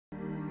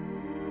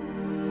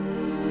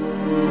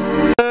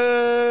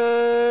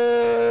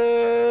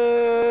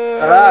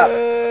Shut up.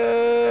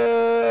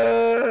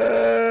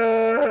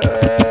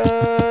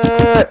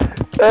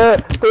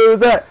 Who's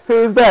that?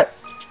 Who's that?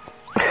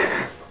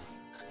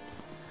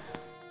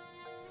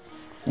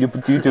 You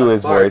do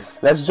his voice.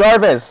 That's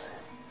Jarvis.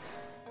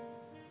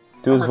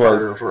 Do his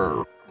voice.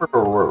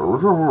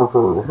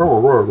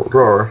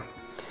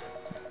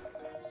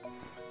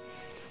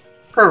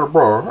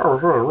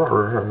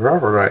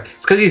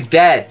 It's because he's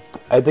dead.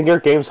 I think our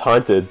game's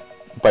haunted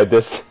by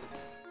this.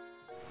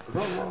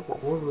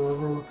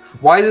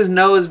 Why is his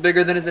nose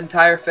bigger than his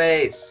entire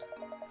face?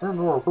 Maybe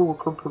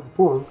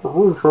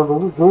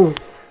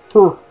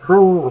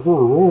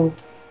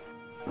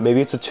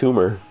it's a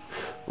tumor.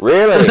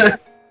 Really?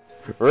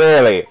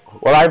 Really?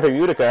 Well, I'm from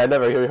Utica. I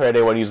never heard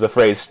anyone use the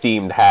phrase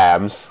steamed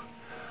hams.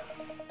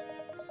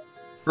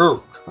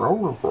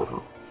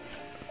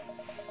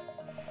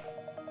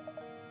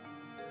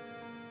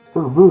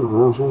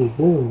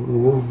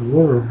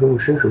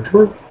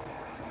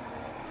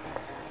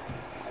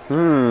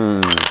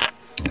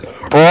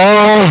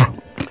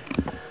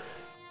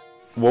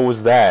 What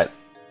was that?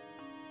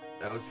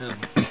 That was him.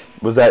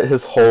 Was that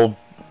his whole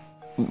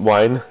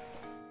line?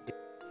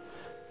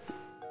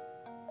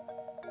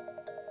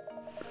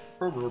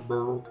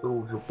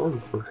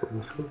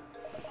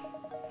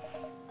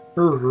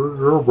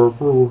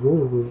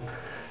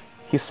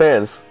 He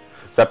says,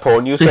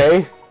 "Zapone, you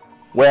say?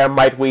 Where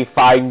might we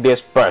find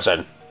this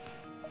person?"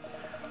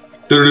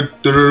 Don't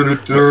do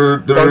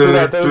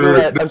that, don't do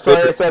that. I'm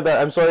sorry I said that,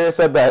 I'm sorry I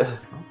said that.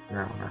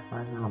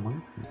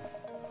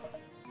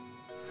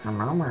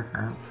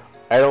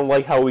 I don't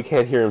like how we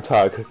can't hear him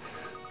talk.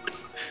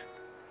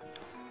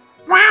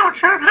 Wow,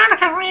 John, how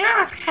can we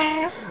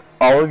understand?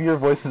 All of your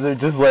voices are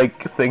just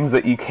like things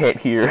that you can't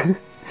hear.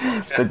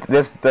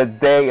 The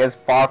day is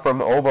far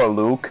from over,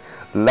 Luke.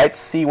 Let's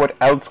see what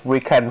else we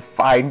can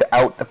find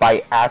out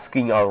by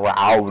asking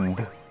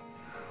around.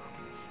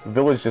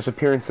 Village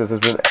disappearances has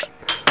been...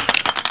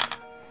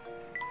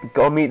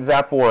 Go meet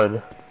Zap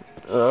 1.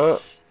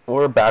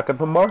 We're back at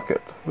the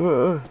market.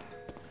 Why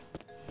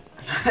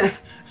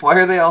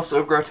are they all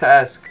so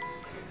grotesque?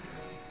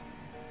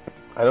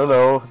 I don't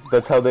know.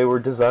 That's how they were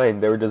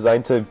designed. They were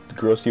designed to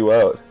gross you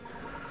out.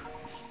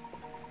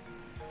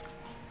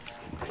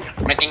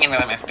 Looking into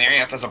the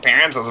mysterious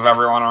disappearances of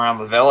everyone around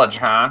the village,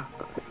 huh?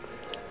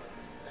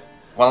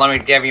 Well, let me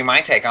give you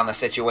my take on the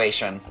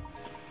situation.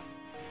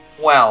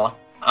 Well,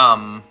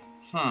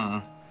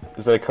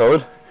 Is that a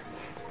code?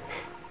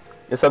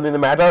 Is something the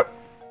matter?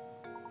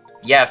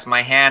 yes,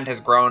 my hand has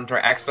grown to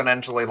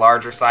exponentially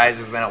larger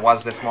sizes than it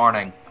was this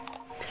morning.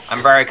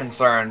 I'm very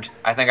concerned.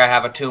 I think I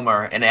have a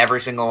tumor in every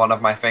single one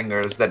of my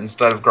fingers that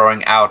instead of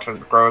growing out, it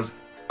grows...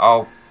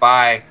 Oh,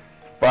 bye.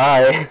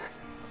 Bye.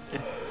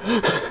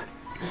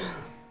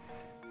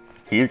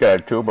 He's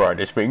got a tumor on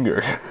his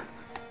finger.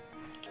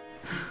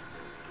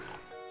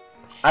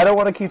 I don't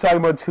want to keep talking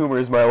about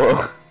tumors, Milo.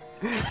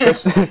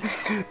 That's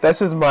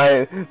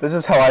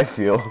just how I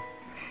feel.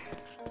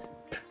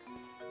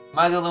 Am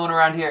I the only one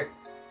around here?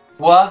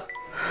 What?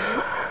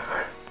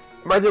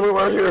 Am I the only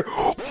one around here?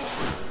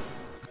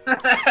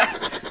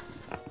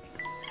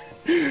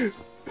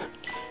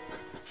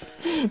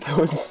 That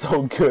was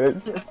so good.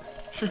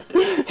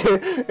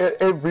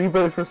 it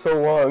rebooted for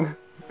so long.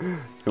 You're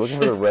looking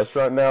for the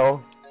restaurant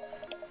now?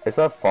 It's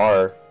not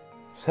far.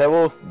 Just head a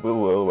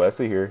little west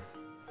of here.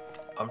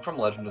 I'm from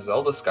Legend of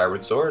Zelda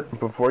Skyward Sword.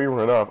 Before you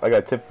run off, I got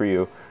a tip for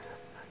you.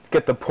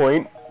 Get the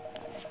point?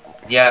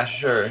 Yeah,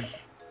 sure.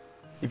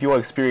 If you want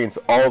to experience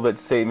all that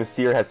St.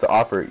 Mystere has to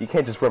offer, you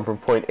can't just run from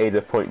point A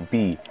to point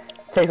B.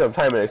 Take some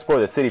time and explore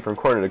the city from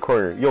corner to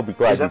corner. You'll be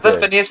glad Is you that the did.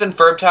 Phineas and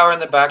Ferb Tower in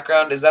the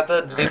background? Is that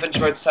the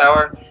Doofenshmirtz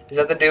Tower? Is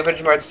that the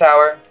Doofenshmirtz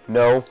Tower?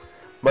 No.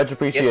 Much Yes,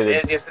 appreciated.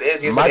 it is. Yes, it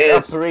is. Yes, Much it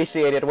is.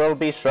 appreciated. We'll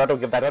be sure to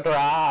give that a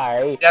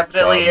try.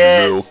 Definitely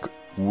is. Luke,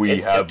 we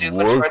It's the have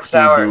work Doofenshmirtz to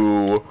Tower.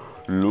 do.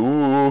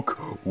 Luke,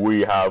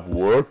 we have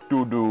work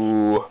to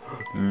do.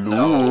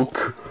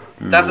 Luke.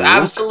 That's Luke,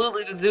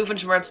 absolutely the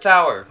Doofenshmirtz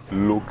Tower.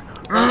 Luke.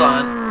 Hold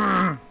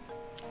on.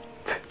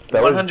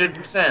 That was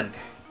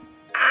 100%.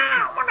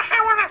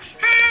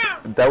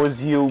 that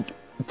was you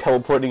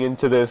teleporting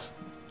into this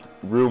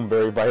room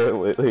very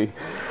violently.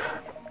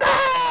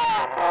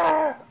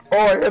 Oh,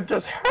 I have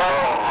just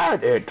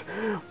had it.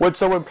 Would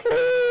someone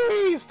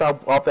please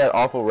stop off that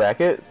awful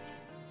racket?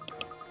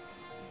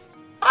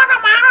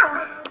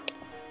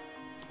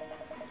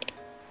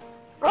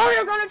 Oh,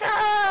 you're gonna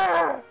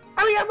die!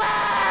 I'm your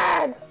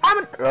man!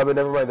 Oh, but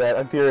never mind that.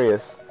 I'm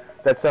furious.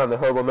 That sound, the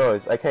horrible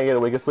noise. I can't get a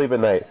wink of sleep at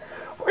night.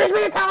 Reach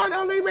me the tower,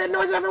 they'll leave me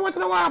noise every once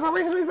in a while, but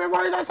recently my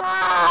voice I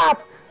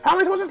stop! How am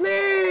I supposed to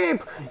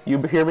sleep? You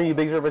hear me, you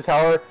big server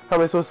tower? How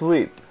am I supposed to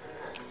sleep?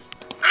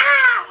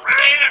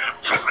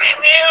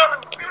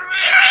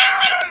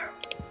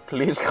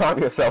 Please calm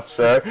yourself,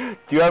 sir.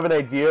 Do you have an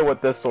idea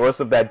what the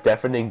source of that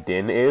deafening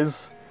din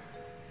is?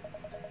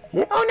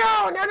 Oh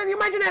no! Now that you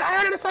mention it, I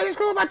heard in a Sunday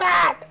school about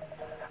that!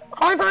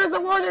 All I've heard is the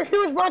wars are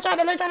huge, watch out,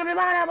 the late trying to be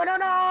mine, but who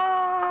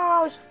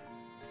knows?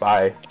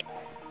 Bye.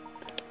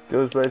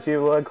 Those British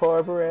Evil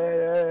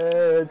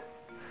Incorporated.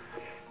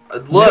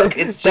 Look,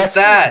 it's just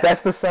that.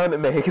 That's the sound it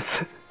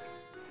makes.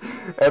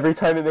 Every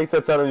time it makes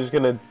that sound, I'm just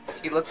gonna...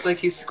 He looks like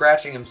he's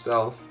scratching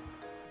himself.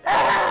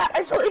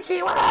 I'm so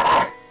itchy!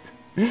 I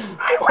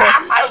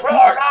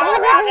roared all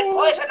around in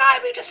poison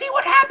ivy to see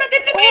what happened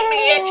and it made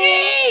me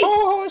itchy!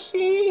 Oh,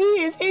 she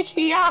is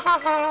itchy!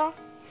 Oh,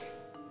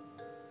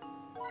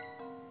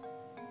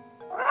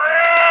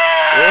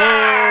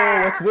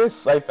 what's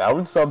this? I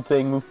found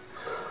something.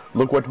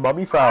 Look what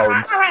Mommy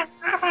found.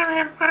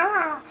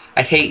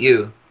 I hate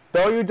you.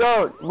 No, you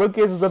don't. Luke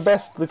is the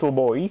best little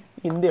boy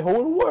in the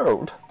whole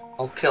world.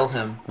 I'll kill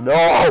him.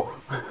 No!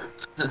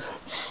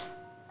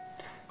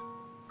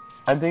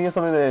 I'm thinking of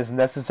something that is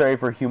necessary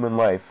for human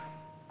life.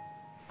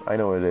 I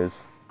know what it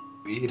is.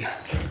 Weed.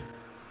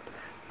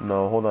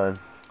 No, hold on.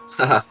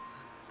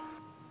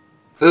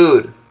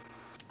 Food.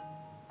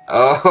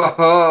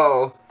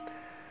 Oh.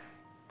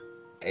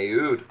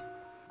 Ayud.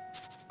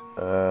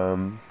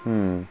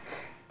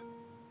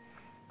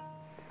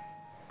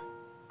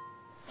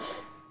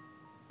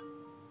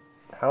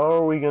 How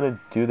are we gonna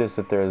do this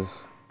if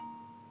there's...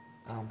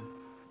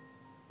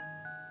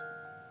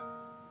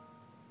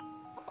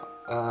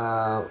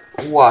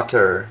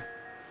 Water.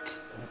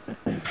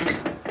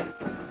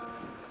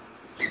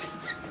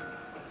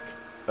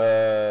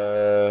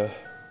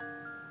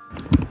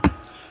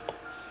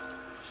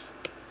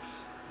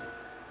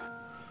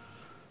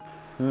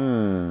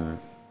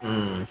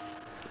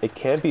 It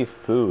can't be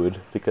food,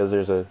 because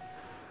there's a...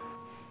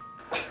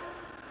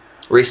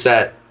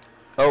 Reset.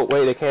 Oh,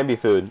 wait, it can be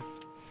food.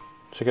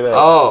 Check it out.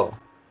 Oh.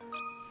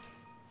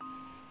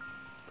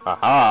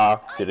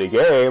 Aha! Silly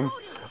game!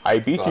 I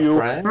beat you!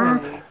 Right.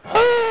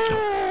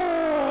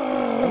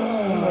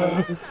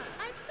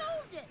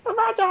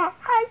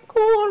 I'm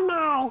cool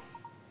now!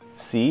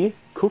 See?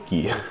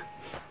 Cookie.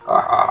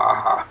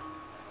 Ah.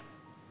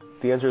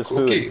 The answer is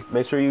Cookie. food.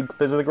 Make sure you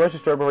visit the grocery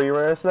store before you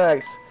run out of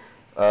snacks.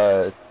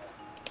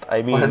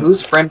 I mean...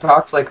 Whose friend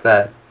talks like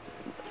that?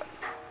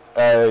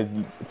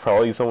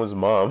 Probably someone's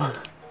mom.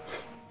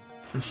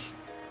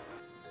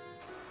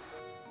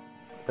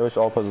 I wish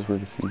all puzzles were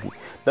this easy.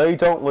 No, you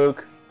don't,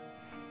 Luke.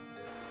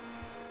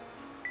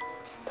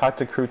 Talk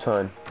to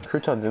Crouton.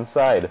 Crouton's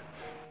inside.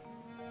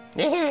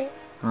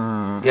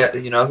 Yeah,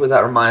 you know who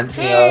that reminds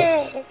me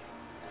of?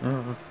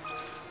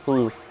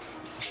 Who?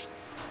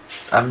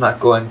 I'm not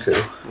going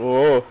to.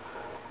 Oh,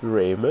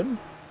 Raymond?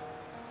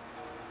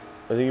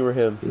 I think you were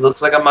him. He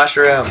looks like a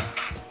mushroom.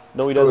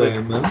 No, he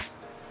doesn't.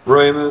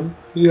 Raymond,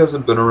 he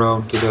hasn't been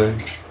around today.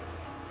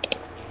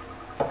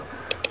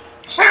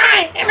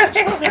 Sigh!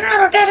 Everything will get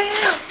out of dead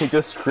end! He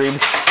just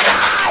screams,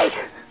 sigh!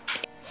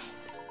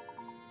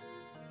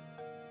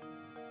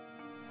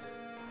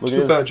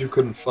 Too bad you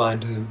couldn't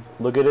find him.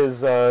 Look at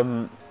his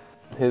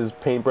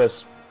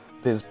paintbrush,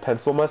 his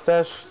pencil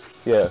mustache.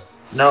 Yeah.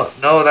 No,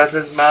 that's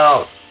his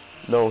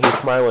mouth. No, he's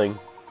smiling.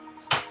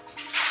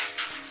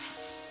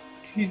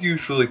 He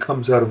usually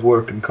comes out of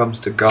work and comes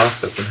to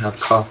gossip and have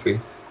coffee.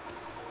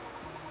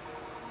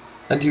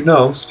 And you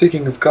know,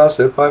 speaking of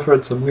gossip, I've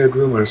heard some weird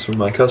rumors from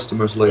my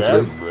customers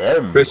lately.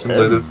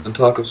 Recently, there's been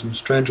talk of some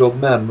strange old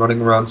man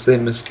running around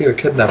St. Mystere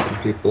kidnapping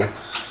people.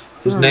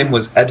 His name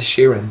was Ed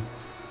Sheeran.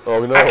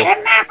 Oh no.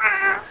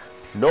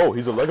 No,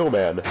 he's a Lego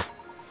man.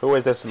 Who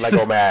is this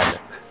Lego man?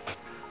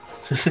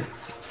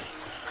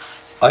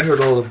 I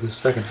heard all of this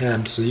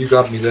secondhand, so you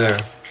got me there.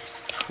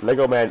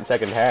 Lego man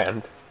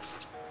secondhand.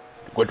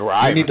 Good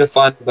rhyme. You need to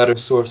find a better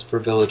source for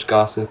village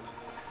gossip.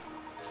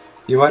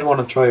 You might want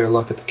to try your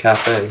luck at the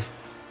cafe.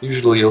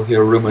 Usually you'll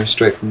hear rumors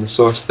straight from the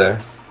source there.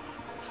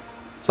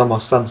 It's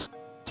almost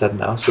sunset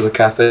now, so the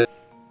cafe...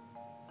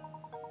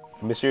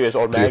 Mysterious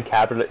old man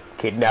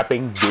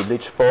kidnapping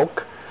village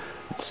folk?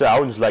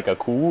 Sounds like a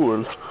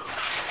cool.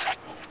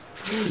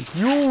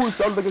 You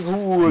sound like a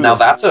cool. Now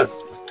that's a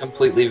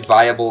completely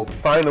viable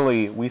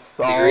Finally, we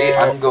solved... theory.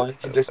 I'm going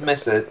to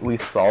dismiss it. We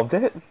solved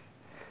it?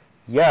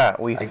 Yeah,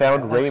 we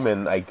found guess.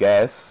 Raymond, I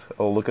guess.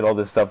 Oh, look at all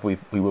this stuff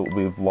we've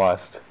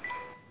lost.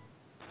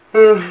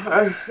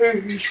 I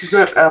hate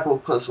that apple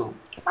puzzle.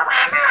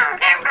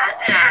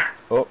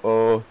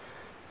 Uh-oh.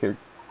 Here.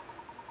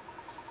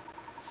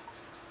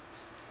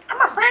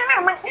 I'm afraid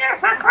that my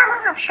hair's not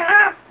growing up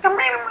sharp.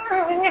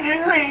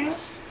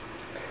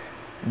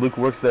 Luke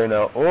works there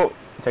now. Oh,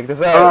 check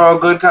this out. Oh,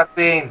 good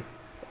cutscene.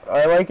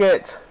 I like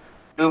it.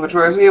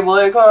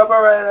 Irreversibly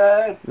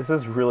incorporated. This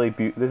is really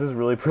this is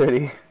really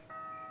pretty.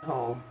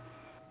 Oh.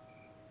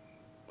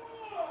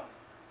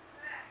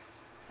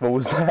 What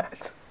was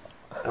that?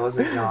 That was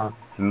a yawn.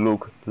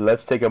 Luke,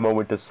 let's take a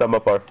moment to sum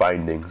up our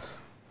findings.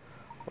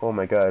 Oh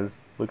my god,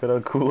 look at how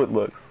cool it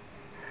looks.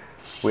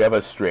 We have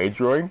a strange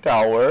roaring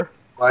tower.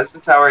 Why is the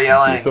tower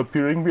yelling?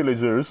 Disappearing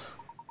villagers.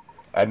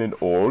 And an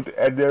old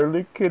and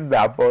elderly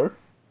kidnapper.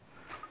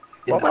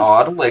 An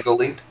odd Lego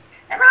lead.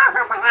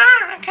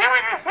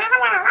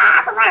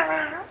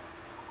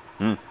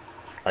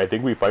 I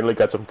think we finally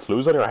got some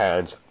clues on our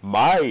hands.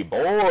 My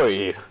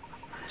boy!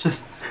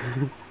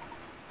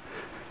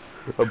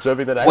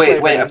 Observing that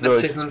Wait, I'm gonna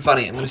say something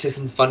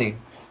funny.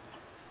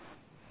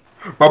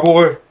 My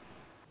boy.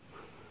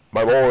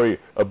 My boy,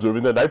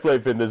 observing the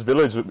nightlife in this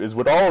village is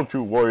what all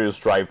true warriors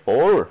strive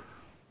for.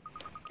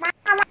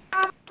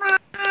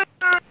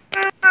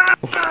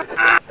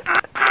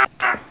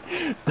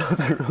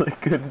 Those are really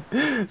good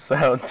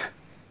sounds.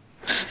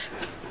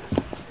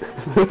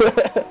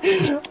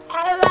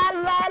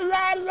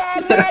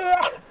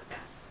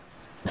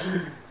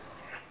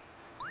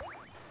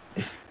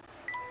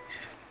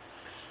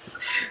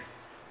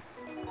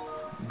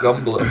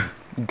 Gumbler.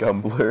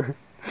 Gumbler.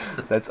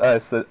 That's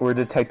us. We're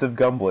Detective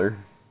Gumbler.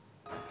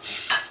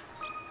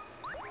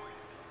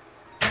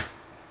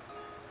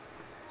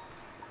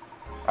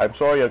 I'm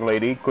sorry, young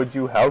lady. Could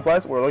you help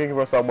us? We're looking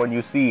for someone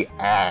you see.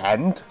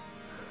 And...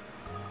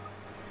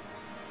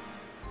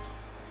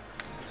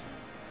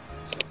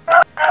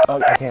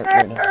 Oh, I can't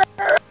right now.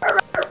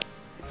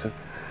 So,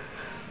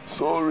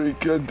 sorry,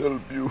 can't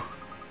help you.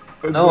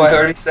 No, I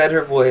already said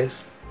her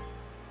voice.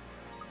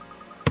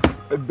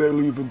 I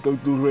barely even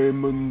talked to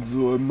Raymond,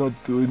 so I'm not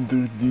too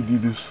interested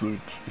in the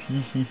search.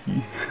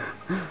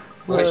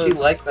 Why is she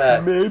like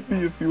that?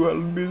 Maybe if you help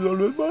me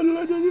solve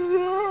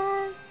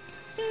my...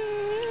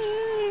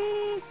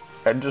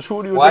 And just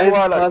who do you Why think is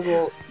are, like,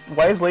 Puzzle...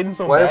 Why is Layton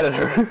so mad at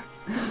her?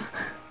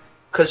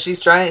 Cause she's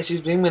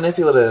being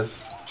manipulative.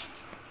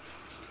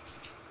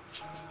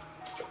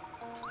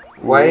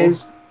 Why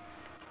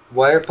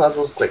are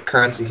puzzles like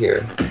currency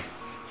here?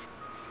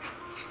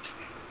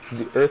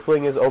 The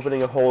Earthling is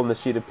opening a hole in the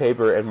sheet of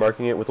paper and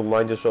marking it with a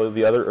line to show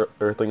the other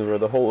Earthlings where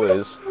the hole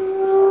is.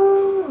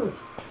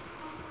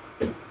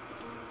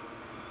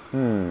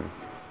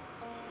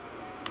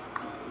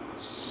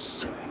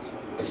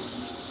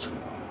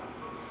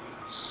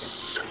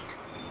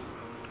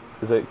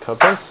 Is it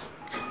compass?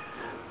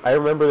 I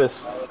remember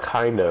this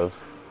kind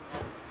of.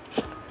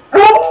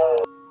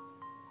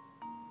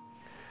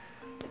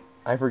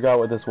 I forgot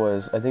what this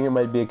was. I think it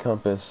might be a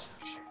compass.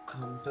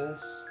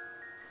 Compass?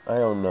 I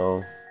don't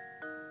know.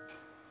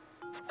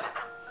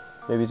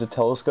 Maybe it's a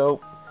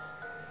telescope?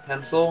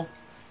 Pencil?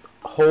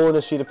 Hole in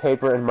a sheet of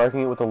paper and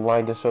marking it with a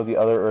line to show the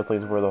other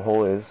Earthlings where the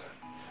hole is.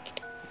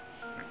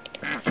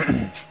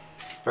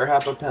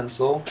 Perhaps a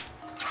pencil.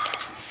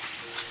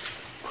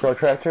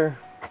 Protractor?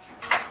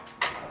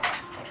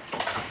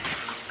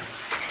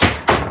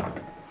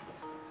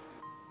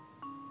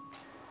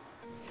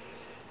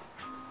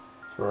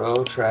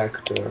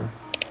 Protractor.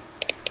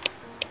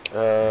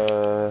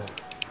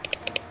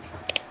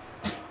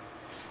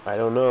 I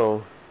don't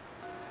know.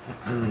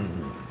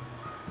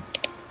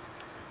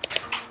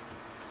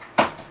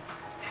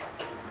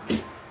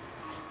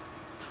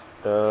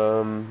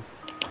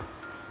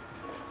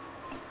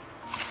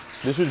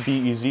 This would be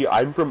easy.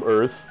 I'm from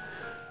Earth.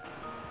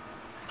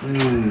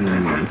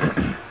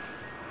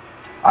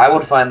 I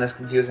would find this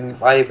confusing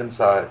if I even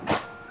saw it.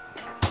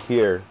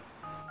 Here.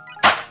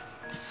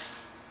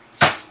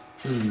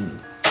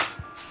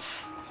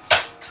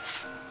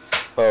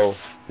 Oh,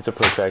 it's a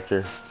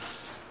protractor.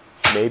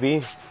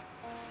 Maybe?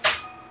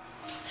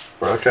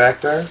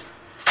 Protractor?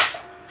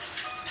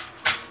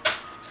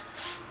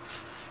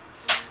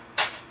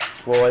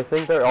 Well, I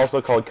think they're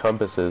also called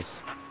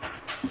compasses.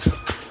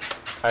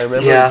 I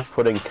remember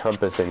putting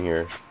compass in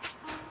here.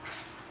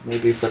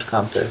 Maybe put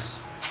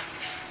compass.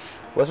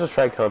 Let's just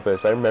try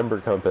compass. I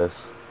remember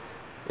compass.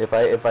 If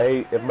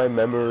my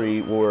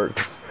memory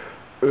works.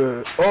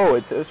 Oh,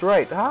 it's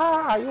right.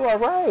 Ah, you are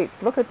right.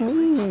 Look at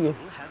me.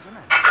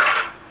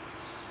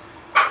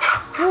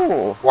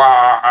 Ooh.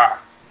 Wah!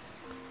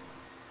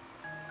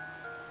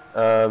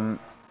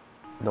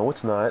 No,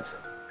 it's not.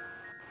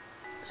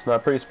 It's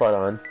not pretty spot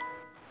on.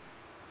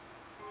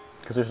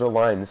 Because there's no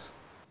lines.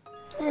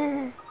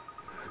 You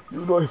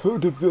know, I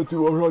heard that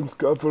you were on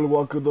scaffold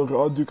walking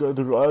around, you can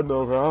run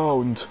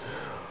around.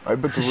 I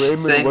bet Raymond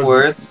Saying was...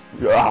 words?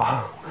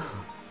 Yeah.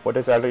 What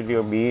exactly do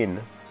you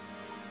mean?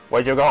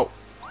 Where'd you go?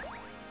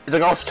 It's a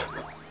ghost!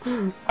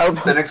 Help!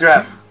 Phoenix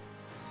Rap.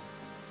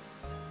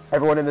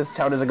 Everyone in this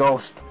town is a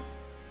ghost.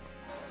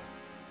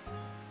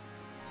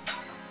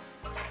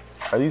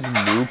 Are these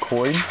new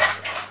coins?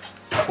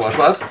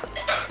 What?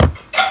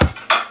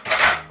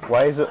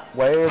 Why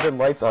are the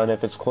lights on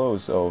if it's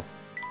closed? Oh,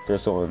 they're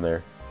still in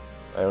there.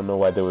 I don't know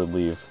why they would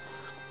leave.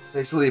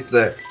 They sleep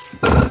there.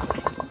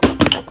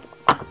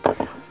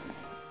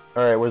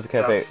 Alright, where's the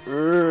cafe? Yes.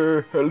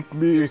 Help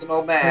me! He's an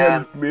old man.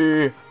 Help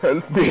me!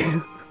 Help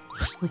me!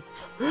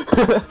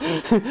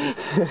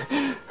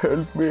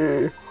 Help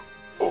me!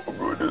 Oh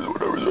goodness,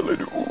 what I was gonna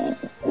do?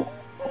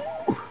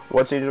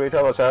 What seems to be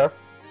trouble, sir?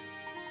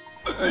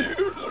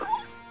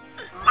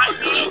 My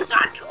legs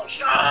are too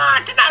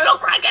short and I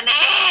look like an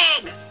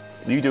egg!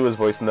 You do his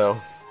voice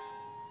now.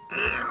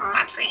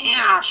 Let's see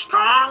here.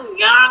 Strong,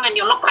 young, and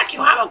you look like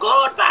you have a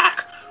good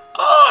back.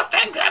 Oh,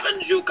 thank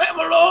heavens you came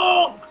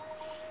along.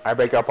 I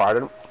beg your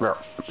pardon? No.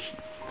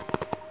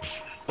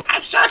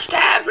 I've searched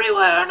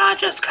everywhere and I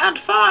just can't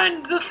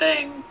find the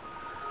thing.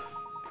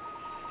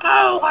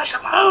 Oh, I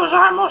suppose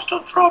I must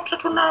have dropped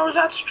it when I was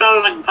out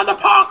strolling by the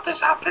park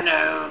this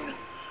afternoon.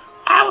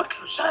 I would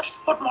go search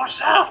for it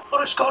myself,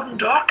 but it's gotten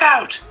dark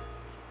out.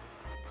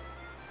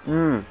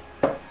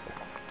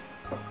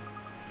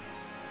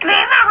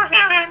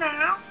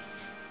 now.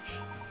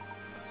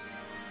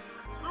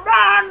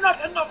 Man,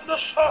 nothing of the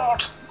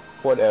sort.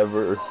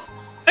 Whatever.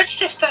 It's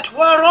just that,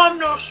 well, I'm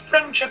no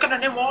spring chicken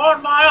anymore,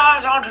 and my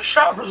eyes aren't as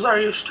sharp as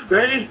they used to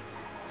be.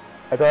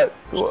 I thought...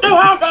 So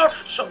how about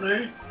it,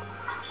 Sonny?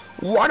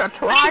 Wanna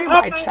try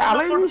my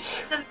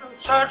challenge?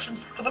 Search in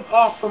front of the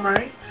park for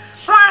me.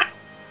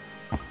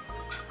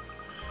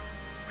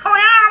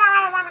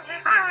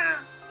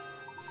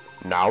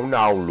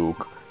 Now,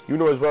 Luke. You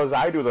know as well as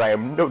I do that I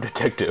am no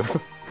detective.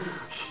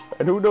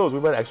 And who knows, we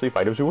might actually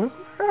find him soon.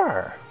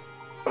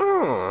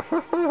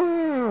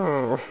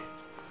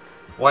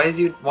 Why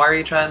are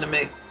you trying to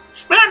make...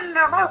 Splendid!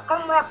 I'll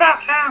come right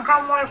back here and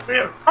come with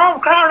you. I'll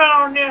count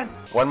on you.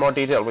 One more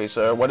detail, please,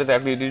 sir. What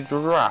exactly did you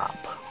drop?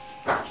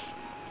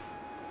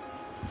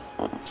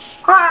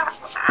 Crap!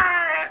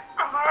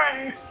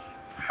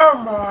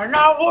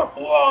 Now what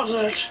was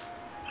it?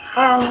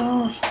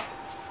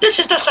 This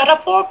is the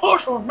setup for a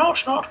portal. No,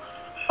 it's not.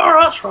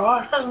 Oh, that's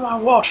right. That's my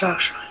watch,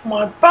 actually.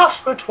 My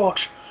bastard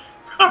watch.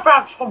 Come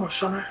back for me,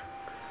 Sonny.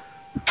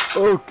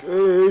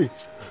 Okay.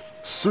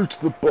 Search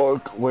the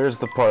park. Where's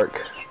the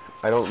park?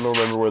 I don't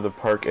remember where the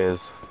park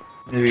is.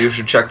 Maybe you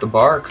should check the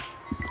bark.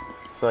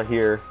 It's not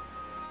here.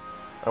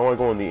 I want to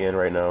go in the inn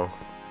right now.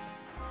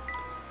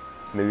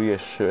 Maybe I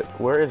should.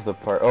 Where is the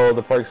park? Oh,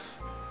 the park's...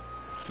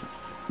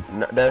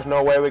 there's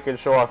no way we can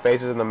show our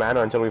faces in the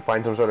manor until we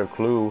find some sort of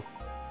clue.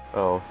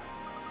 Oh.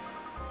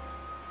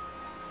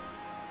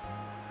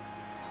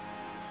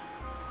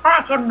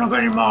 I couldn't have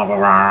any more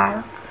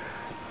around.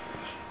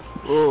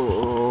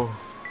 Oh.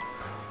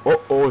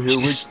 Uh-oh, here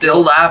She's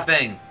still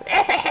laughing.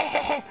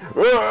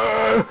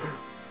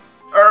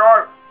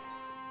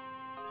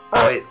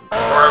 Wait.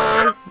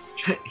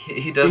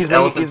 He does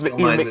elephant skill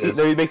noises.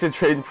 No, he makes a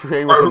train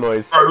whistle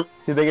noise.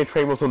 He's making a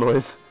train whistle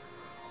noise.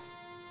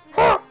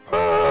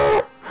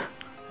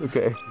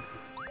 Okay.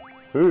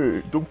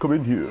 Hey, don't come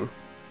in here.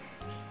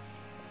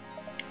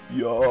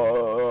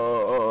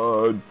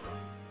 Yawn.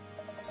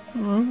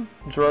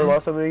 Jordan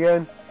lost something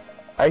again?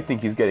 I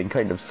think he's getting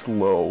kind of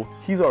slow.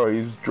 He's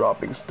already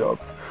dropping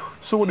stuff.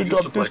 So what did he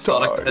drop this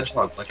time? Sonic the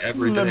Hedgehog like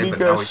every Let day, me but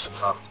now he's guess.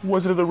 stopped.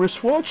 Was it a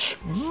wristwatch?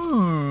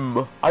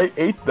 I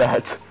ate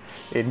that.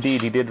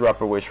 Indeed, he did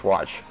drop a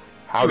wristwatch.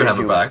 How You can did have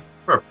it you? back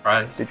for a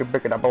prize. Did you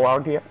pick it up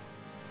around here?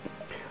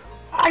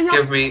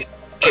 Give me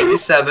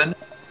 87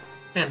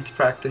 hint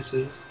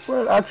practices.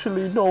 Well,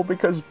 actually, no,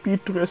 because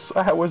Beatrice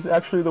was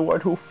actually the one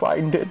who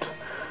found it.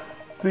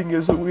 Thing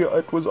is,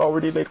 it was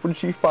already late when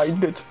she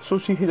found it, so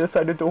she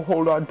decided to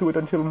hold on to it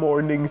until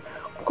morning.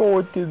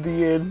 Go to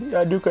the inn,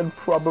 and you can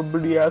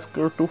probably ask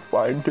her to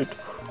find it.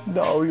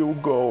 Now you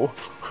go.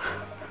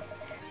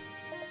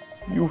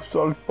 You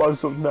solve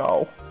puzzle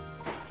now.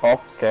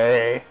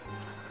 Okay.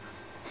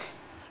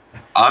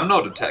 I'm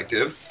no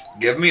detective.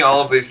 Give me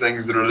all of these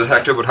things that a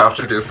detective would have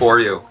to do for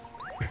you.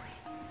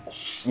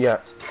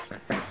 Yeah.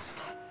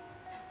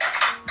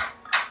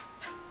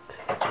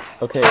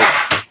 Okay.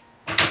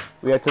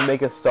 We have to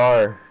make a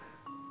star.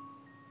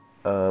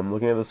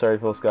 Looking at the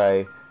starry-filled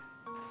sky.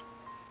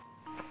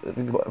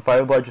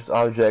 5 largest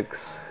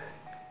objects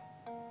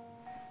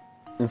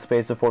in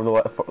space to form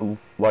the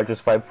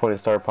largest 5-pointed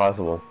star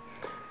possible.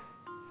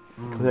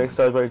 Connect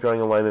stars by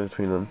drawing a line in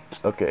between them.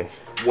 Okay.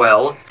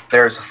 Well,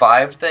 there's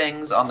 5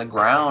 things on the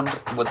ground.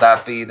 Would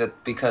that be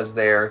that because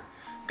they're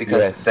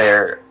Yes.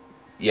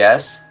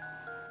 Yes?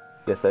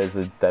 Yes,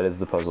 that is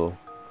the puzzle.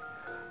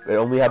 It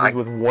only happens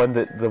with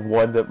the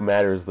one that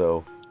matters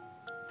though.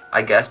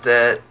 I guessed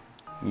it.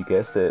 You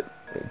guessed it.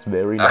 It's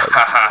very nice.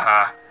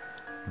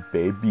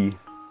 Baby.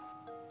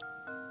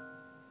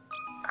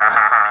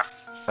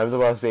 I'm the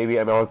boss, baby.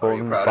 I'm Alec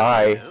Baldwin.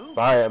 Bye.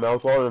 Bye. I'm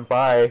Alec Baldwin.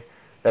 Bye.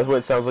 That's what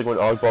it sounds like when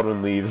Alec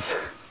Baldwin leaves.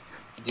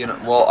 You know,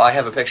 well, I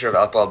have a picture of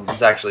Alec Baldwin.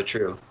 It's actually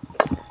true.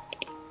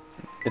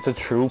 It's a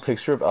true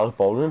picture of Alec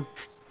Baldwin?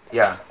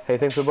 Yeah. Hey,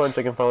 thanks a bunch.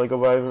 I can finally go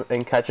by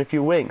and catch a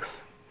few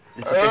winks.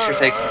 It's a picture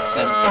taken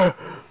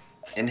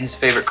in his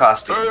favorite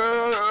costume.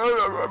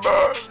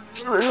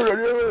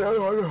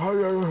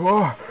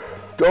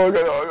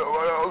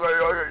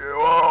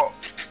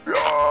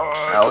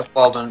 Alec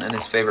Baldwin in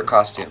his favorite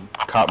costume.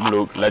 Come,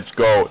 Luke, let's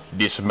go.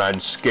 This man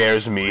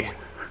scares me.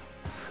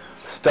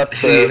 Stuck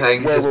He there.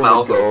 hangs Where his will we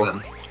mouth go?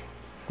 open.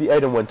 The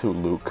item went to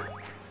Luke.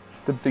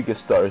 The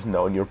biggest star is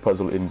now in your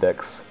puzzle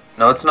index.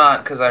 No, it's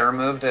not, because I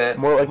removed it.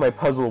 More like my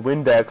puzzle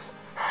Windex.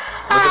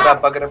 Look at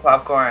that bucket of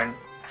popcorn.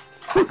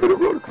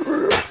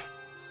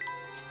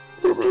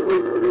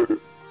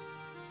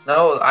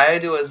 No, I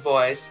do his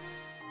voice.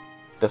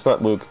 That's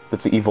not Luke.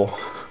 That's evil.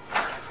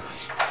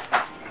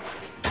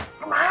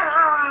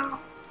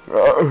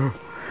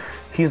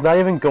 He's not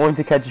even going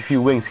to catch a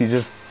few winks. He's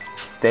just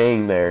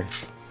staying there.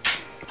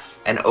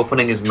 And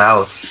opening his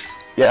mouth.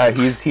 Yeah,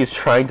 he's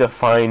trying to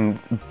find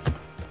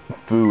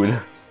food.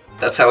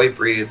 That's how he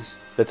breathes.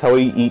 That's how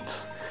he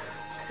eats.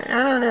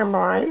 Hello,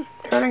 boys.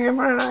 Turning in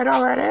for the night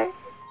already?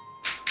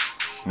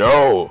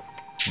 No,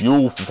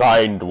 you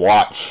find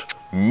watch.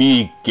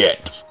 Me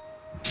get.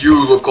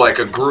 You look like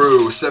a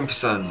Gru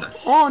Simpson.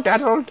 Oh,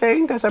 that old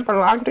thing doesn't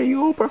belong to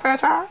you,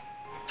 Professor.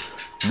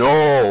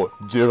 No,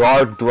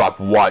 Gerard drop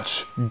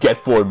watch. Get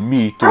for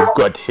me to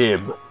gut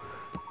him.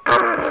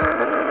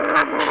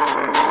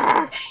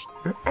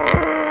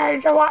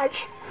 The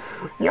watch.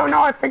 You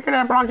know I figured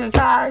that belongs in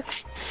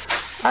charge.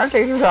 I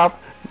think yourself.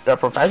 The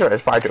professor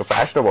is far too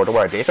fashionable to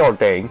wear this old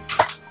thing.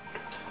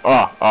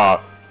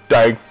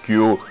 Thank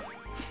you.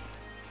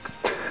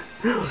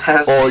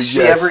 Has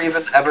she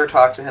ever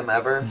talked to him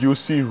ever? You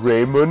see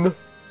Raymond?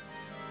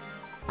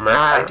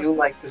 I do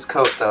like his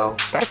coat though.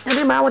 That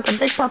skinny man with the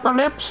big purple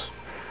lips?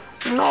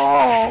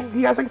 No,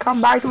 he hasn't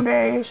come by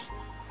today.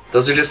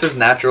 Those are just his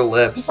natural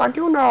lips. But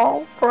you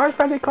know, for his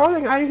fancy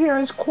clothing, I hear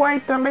is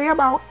quite the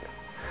layabout.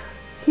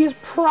 He's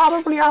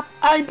probably off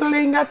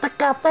idling at the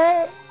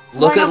cafe.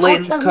 Look at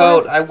Layton's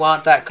coat. I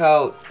want that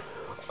coat.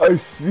 I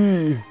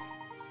see.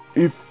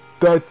 If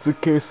that's the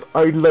case,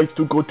 I'd like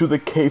to go to the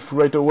cave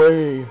right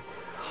away.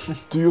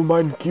 Do you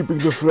mind keeping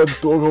the front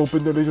door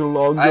open a little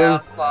longer? I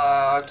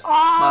unplugged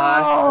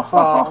my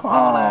phone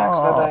on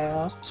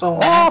accident. So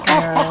I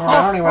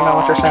don't even know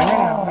what you're saying.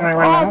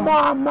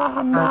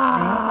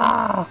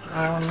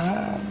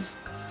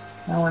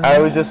 I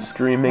was just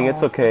screaming.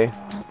 It's okay.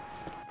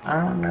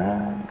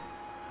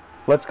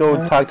 Let's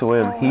go talk to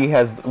him. We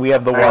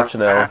have the watch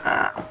now.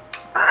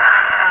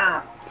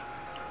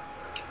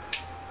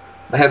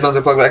 My headphones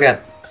are plugged back in.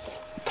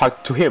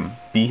 Talk to him.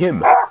 Be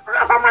him.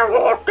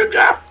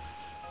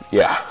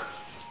 Yeah.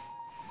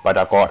 But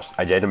of course,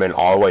 a gentleman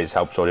always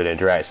helps show the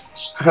interest.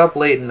 Shut up,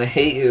 Layton. I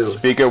hate you.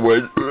 Speaking of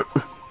which,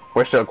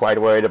 we're still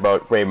quite worried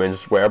about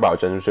Raymond's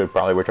whereabouts and should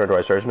probably return to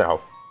our search now.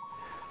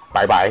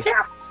 Bye-bye.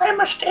 Yeah, same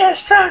as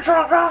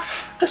Stranger.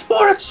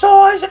 Despite its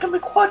size, it can be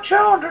quite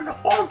challenging to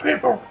find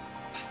people.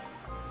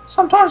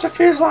 Sometimes it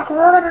feels like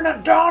running in a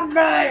darn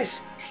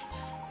maze.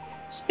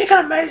 Speaking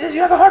of mazes,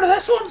 you ever heard of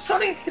this one,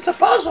 Sonny? It's a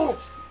puzzle.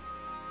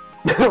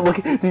 Look,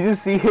 did you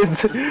see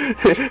his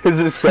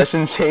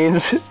expression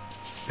change?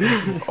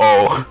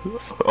 Oh,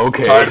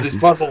 okay. Tired of these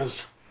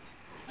puzzles.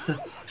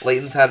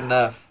 Layton's had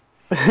enough.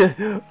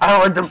 I don't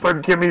want them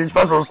to give me these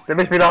puzzles. They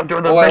makes me not do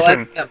the I mission.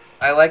 like him.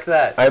 I like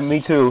that. Me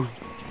too.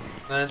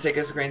 I'm gonna take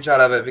a screenshot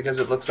of it because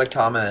it looks like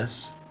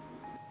Thomas.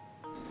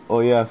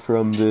 Oh yeah,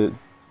 from the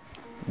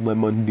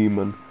Lemon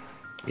Demon.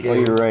 Yeah. Oh,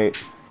 you're right.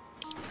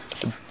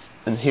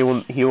 And he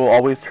will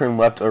always turn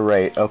left or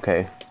right.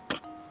 Okay.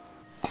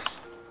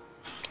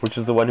 Which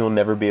is the one he will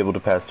never be able to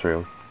pass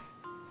through.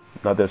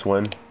 Not this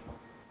one.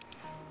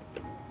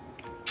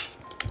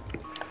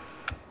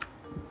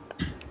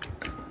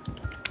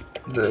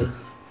 The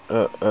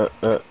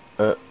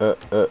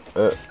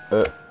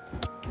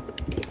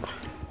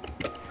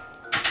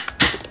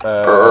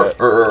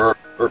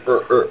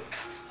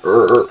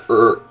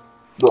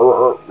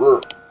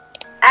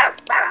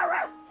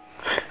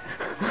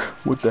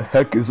What the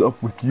heck is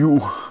up with you?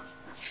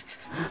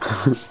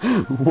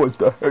 What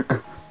the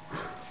heck?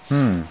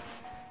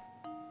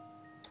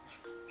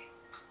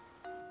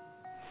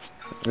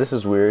 This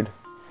is weird.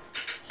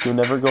 He'll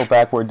never go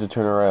backward to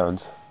turn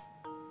around.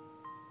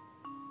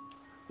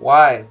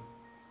 Why?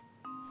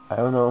 I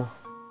don't know.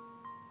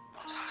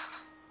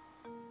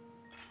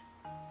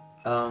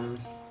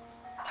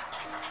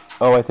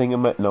 Oh, I think it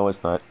might. No,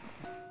 it's not.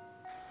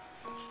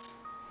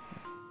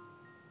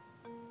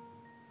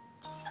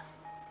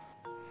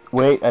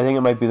 Wait, I think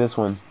it might be this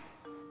one.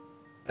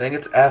 I think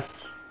it's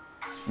F.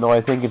 No,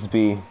 I think it's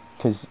B.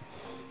 Because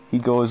he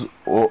goes.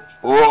 Oh.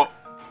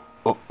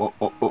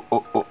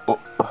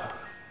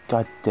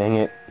 God dang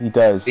it. He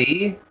does.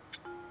 B?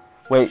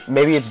 Wait,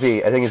 maybe it's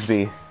B. I think it's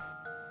B.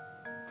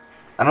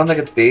 I don't think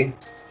it's B.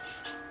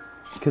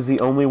 Because the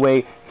only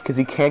way. Because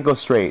he can't go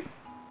straight.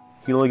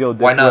 He can only go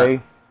this Why not?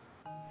 way.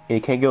 And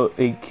he can't go.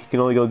 He can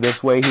only go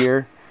this way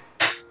here.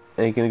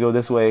 And he can go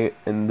this way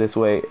and this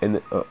way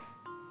and.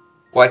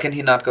 Why can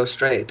he not go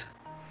straight?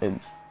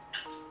 And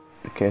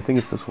okay, I think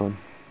it's this one.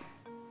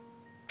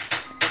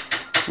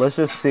 Let's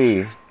just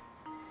see.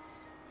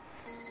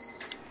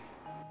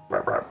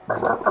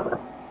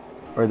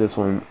 Or this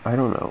one. I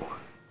don't know.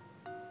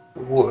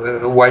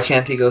 Why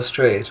can't he go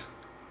straight?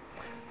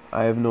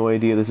 I have no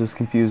idea. This is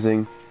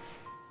confusing.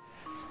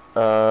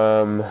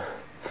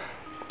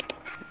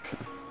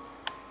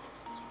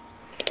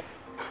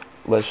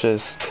 Let's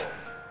just.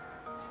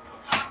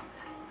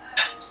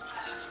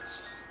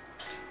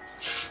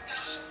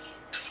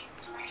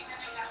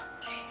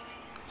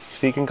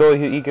 So he can go.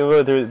 He can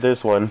go.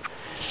 There's one.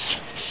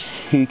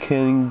 He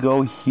can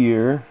go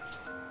here.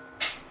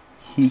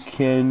 He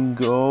can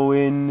go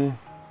in.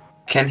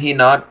 Can he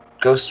not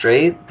go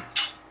straight?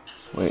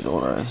 Wait,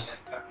 hold on.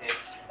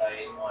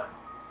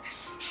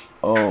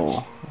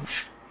 Oh.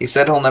 He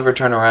said he'll never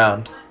turn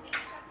around.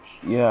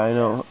 Yeah, I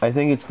know. I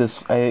think it's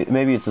this.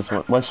 Maybe it's this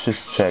one. Let's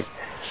just check.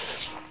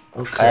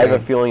 Okay. I have a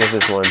feeling it's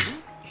this one.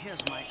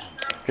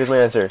 Here's my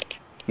answer.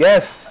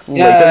 Yes!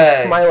 Yay!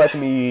 Layton, smile at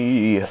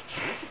me!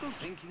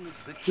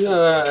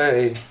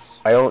 Yay!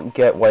 I don't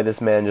get why this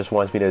man just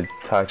wants me to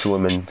talk to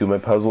him and do my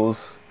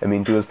puzzles.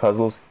 Do his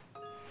puzzles.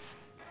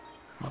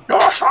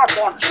 You're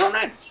someone,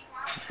 Sonny.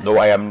 No,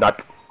 I am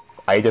not.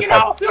 I just You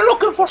know, if you're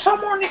looking for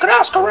someone, you can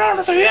ask around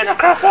at the inner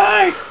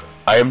cafe.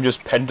 I am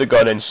just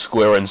pentagon and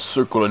square and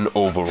circle and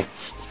oval.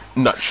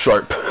 Not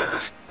sharp.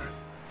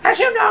 As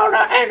you know,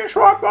 there ain't a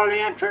short by the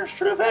entrance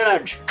to the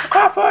village. The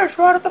cafe is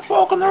right at the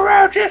fork in the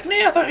road just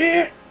near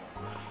here.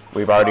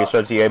 We've already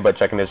searched the inn, but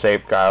checking the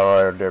safe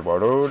card.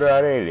 We'll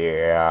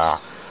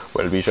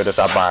be sure to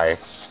stop by.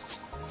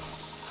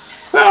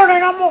 Well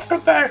then, I'm off to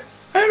bed.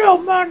 Hey,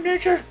 old man,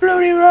 Nature's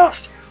bloody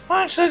rust.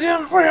 Thanks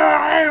again for your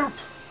help.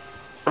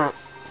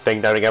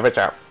 Thank you again for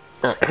chat.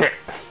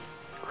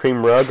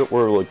 Cream rug,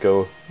 where will it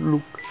go?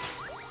 Luke.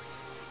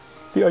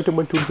 The item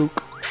went to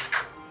Luke.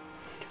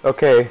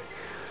 Okay.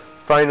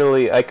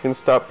 Finally, I can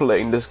stop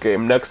playing this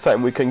game. Next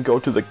time we can go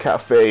to the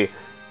cafe.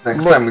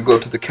 Next time we go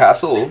to the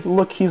castle.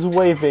 Look, he's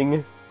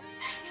waving.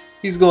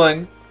 He's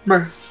going.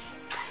 Brr.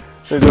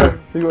 He's going.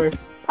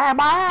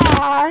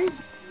 Bye-bye.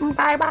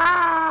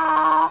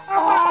 Bye-bye.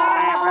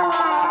 Goodbye,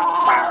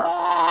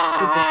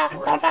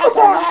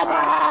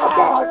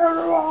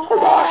 everyone.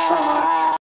 Goodbye,